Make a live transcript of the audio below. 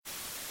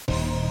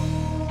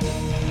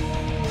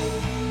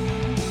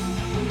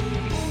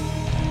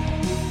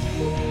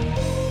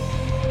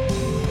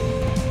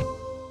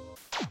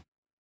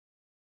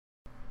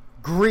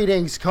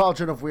Greetings,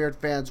 Cauldron of Weird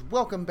fans.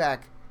 Welcome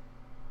back.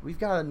 We've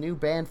got a new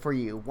band for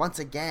you once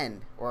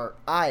again. Or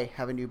I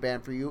have a new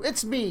band for you.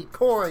 It's me,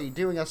 Corey,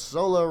 doing a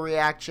solo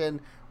reaction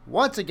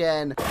once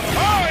again.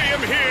 I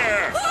am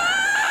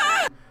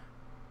here!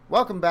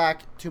 Welcome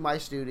back to my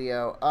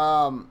studio.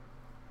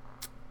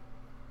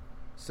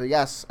 So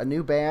yes, a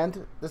new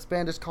band. This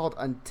band is called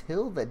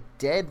Until the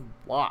Dead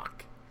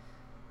Walk.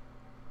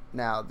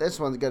 Now, this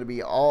one's going to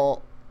be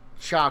all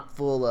chock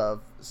full of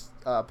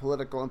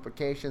political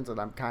implications, and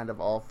I'm kind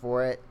of all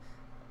for it.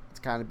 It's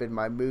kind of been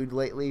my mood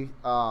lately.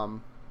 The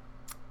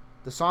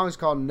song is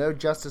called No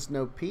Justice,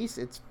 No Peace.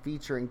 It's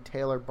featuring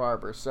Taylor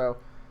Barber. So,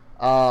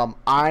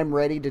 I'm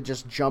ready to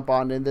just jump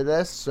on into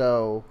this.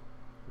 So,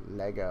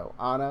 Lego.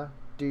 Anna,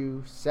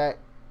 do, set,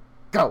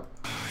 go!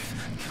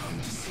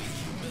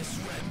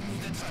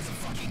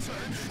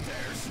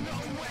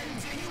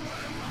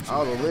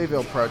 Oh, the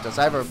Louisville protests.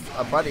 I have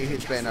a buddy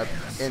who's been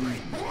in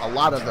a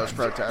lot of those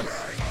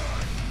protests.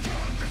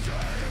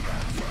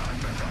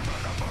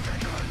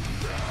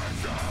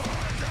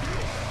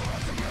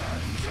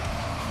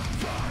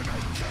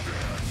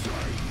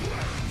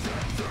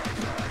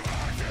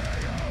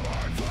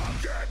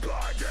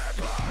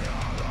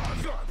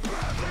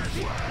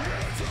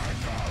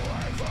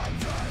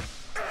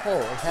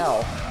 Holy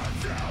hell.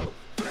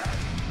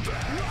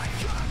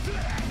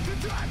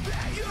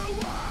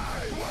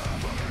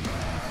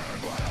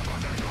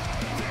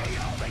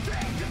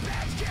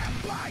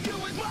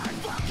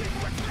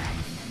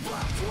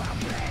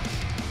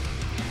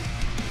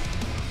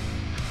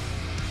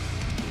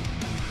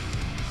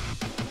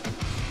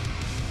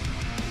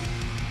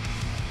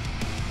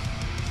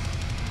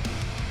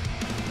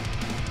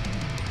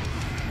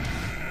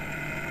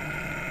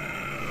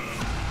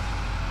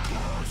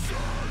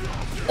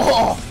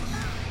 Oh!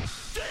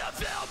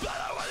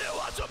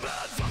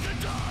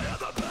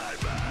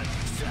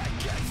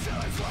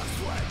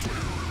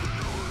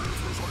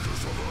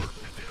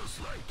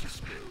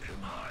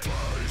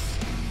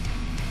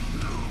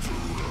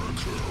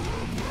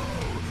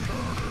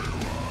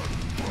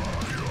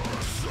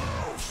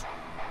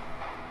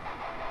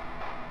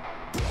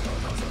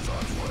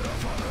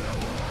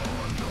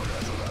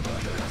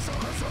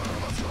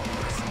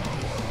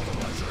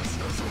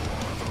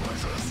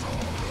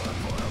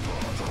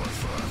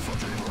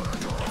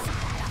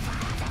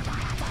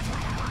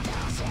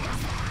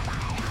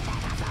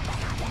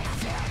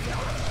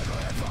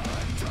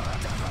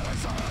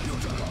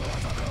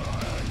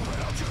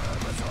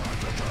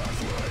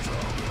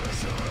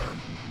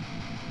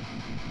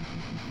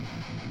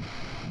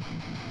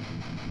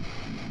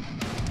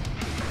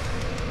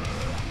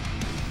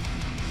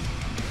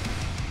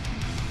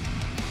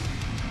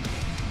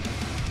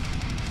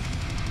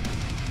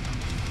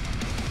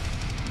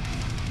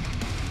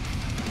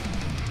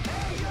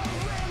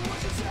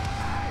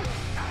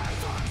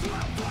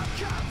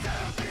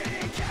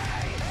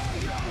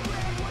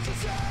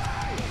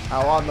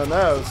 How on the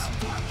nose.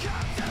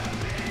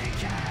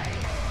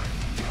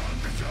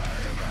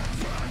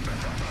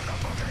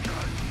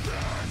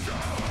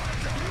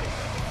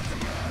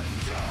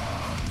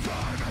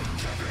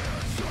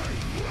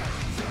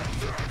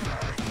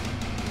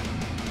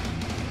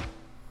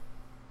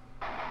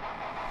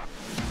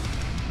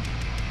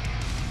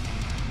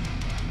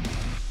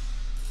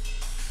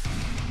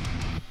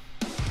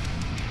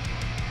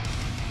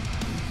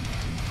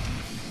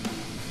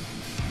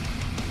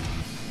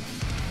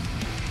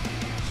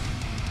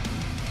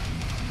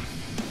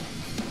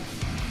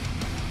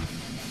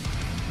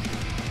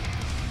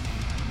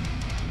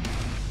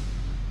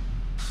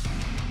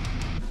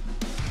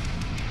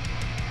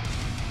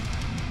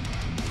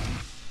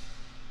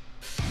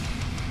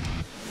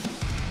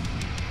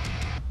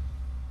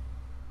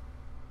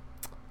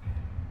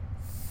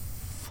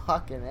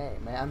 Fucking A,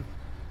 man.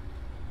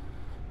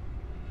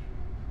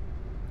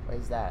 What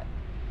is that?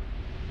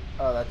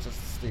 Oh, that's just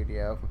the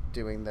studio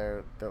doing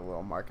their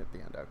little mark at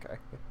the end. Okay.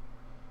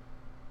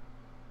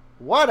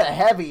 What a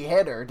heavy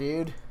hitter,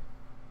 dude.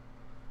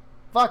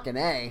 Fucking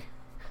A.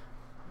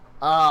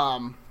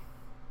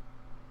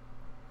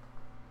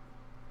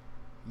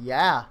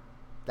 Yeah.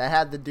 That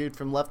had the dude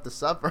from Left to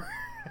Suffer.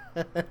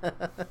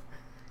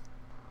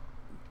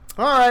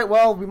 Alright,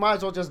 well, we might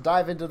as well just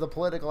dive into the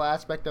political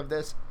aspect of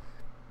this.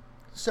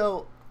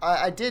 So,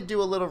 I did do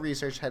a little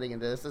research heading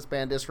into this. This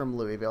band is from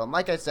Louisville. And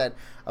like I said,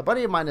 a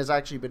buddy of mine has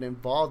actually been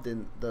involved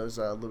in those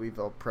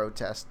Louisville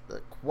protests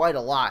quite a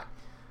lot.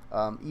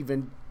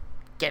 Even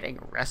getting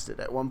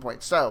arrested at one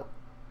point. So,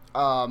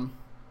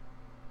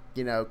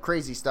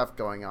 crazy stuff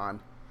going on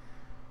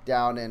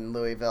down in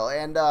Louisville.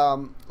 And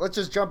let's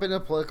just jump into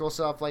political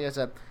stuff, like I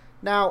said.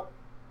 Now,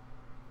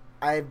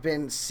 I've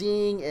been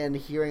seeing and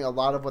hearing a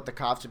lot of what the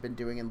cops have been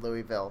doing in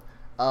Louisville.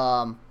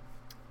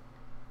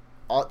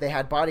 They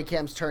had body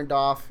cams turned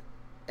off,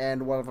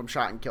 and one of them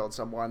shot and killed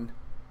someone,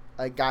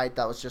 a guy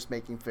that was just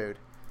making food.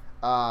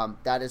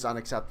 That is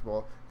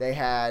unacceptable. They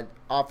had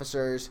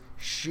officers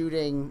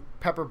shooting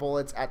pepper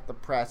bullets at the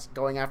press,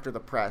 going after the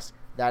press.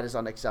 That is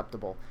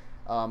unacceptable.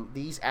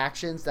 These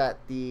actions that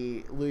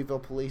the Louisville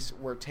police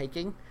were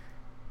taking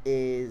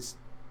is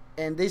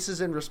And this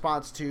is in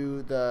response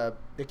to the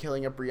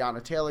killing of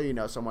Breonna Taylor, you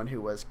know, someone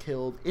who was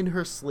killed in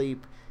her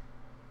sleep.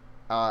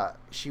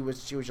 She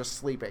was just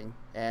sleeping,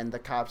 and the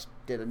cops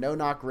did a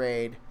no-knock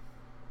raid.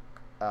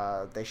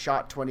 They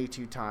shot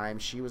 22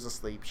 times. She was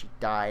asleep. She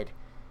died.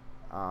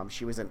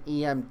 She was an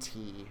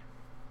EMT.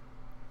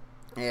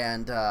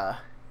 And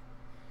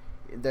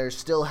there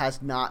still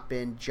has not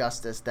been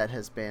justice that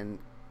has been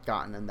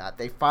gotten in that.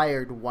 They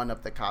fired one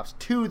of the cops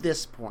to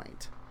this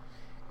point.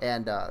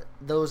 And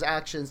those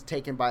actions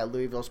taken by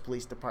Louisville's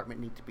police department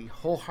need to be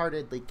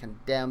wholeheartedly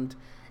condemned,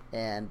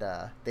 and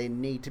they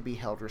need to be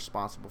held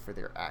responsible for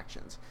their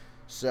actions.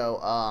 So,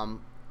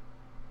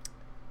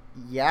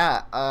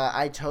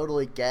 I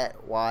totally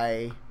get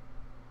why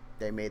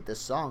they made this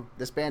song.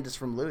 This band is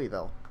from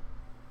Louisville.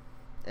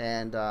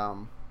 And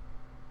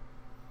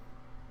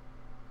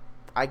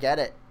I get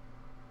it.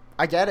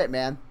 I get it,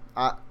 man.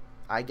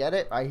 I get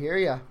it. I hear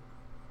ya.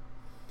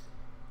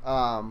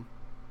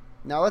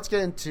 Now let's get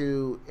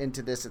into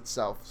this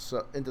itself.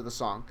 So into the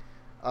song.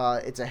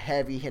 It's a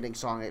heavy hitting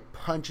song. It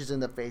punches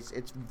in the face.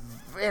 It's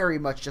very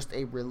much just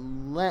a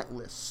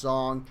relentless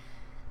song,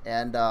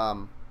 and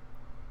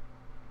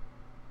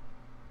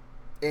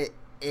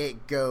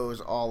it goes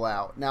all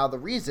out. Now the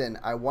reason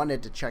I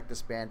wanted to check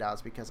this band out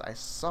is because I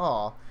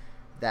saw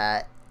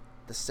that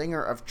the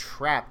singer of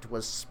Trapt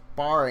was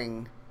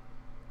sparring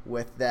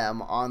with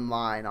them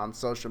online on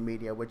social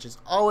media, which is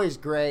always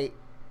great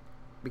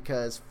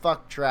because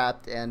fuck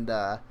Trapt, and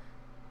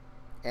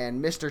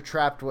Mr.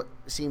 Trapt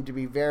seemed to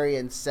be very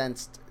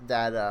incensed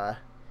that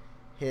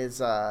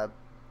his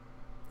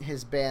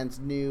band's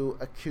new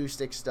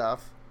acoustic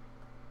stuff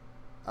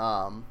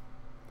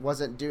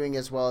wasn't doing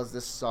as well as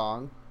this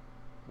song,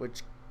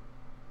 which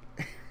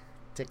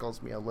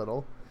tickles me a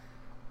little.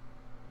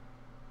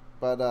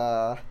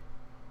 But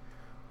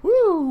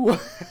woo!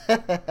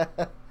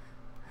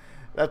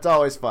 That's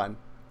always fun.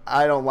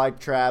 I don't like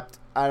Trapt.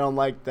 I don't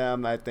like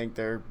them. I think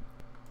their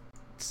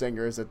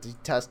singer is a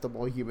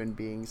detestable human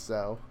being,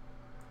 so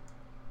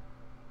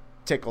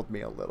tickled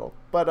me a little.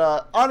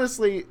 But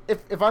honestly,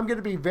 if I'm going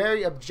to be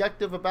very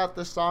objective about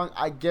this song,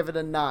 I give it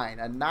a 9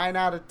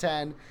 out of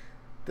 10.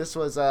 This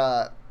was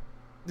a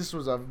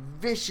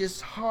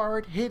vicious,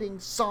 hard-hitting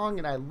song,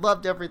 and I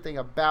loved everything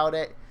about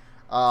it.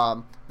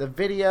 The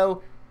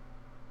video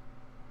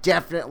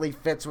definitely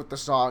fits with the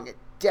song. It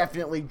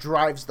definitely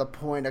drives the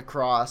point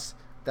across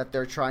that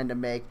they're trying to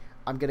make.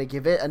 I'm going to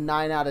give it a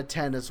 9 out of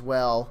 10 as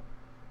well.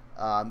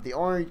 The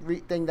only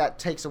thing that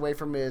takes away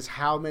from it is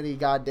how many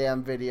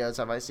goddamn videos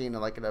have I seen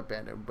in like an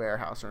abandoned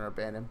warehouse or an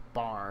abandoned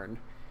barn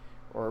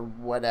or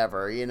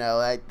whatever, you know,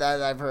 like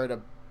that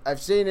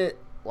I've seen it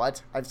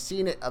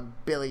a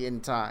billion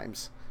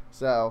times.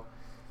 So,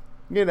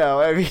 you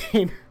know, I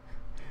mean,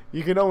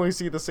 you can only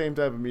see the same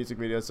type of music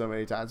video so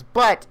many times,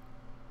 but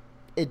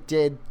it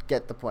did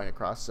get the point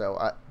across.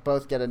 So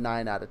both get a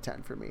 9 out of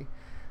 10 for me.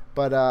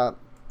 But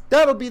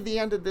that'll be the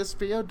end of this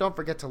video. Don't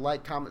forget to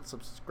like, comment,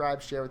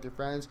 subscribe, share with your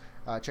friends.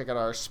 Check out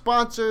our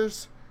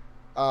sponsors.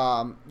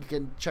 You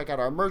can check out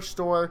our merch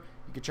store.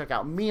 You can check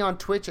out me on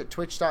Twitch at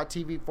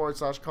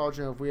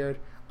twitch.tv/Cauldron of Weird.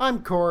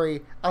 I'm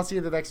Corey. I'll see you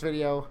in the next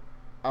video.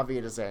 Auf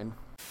Wiedersehen.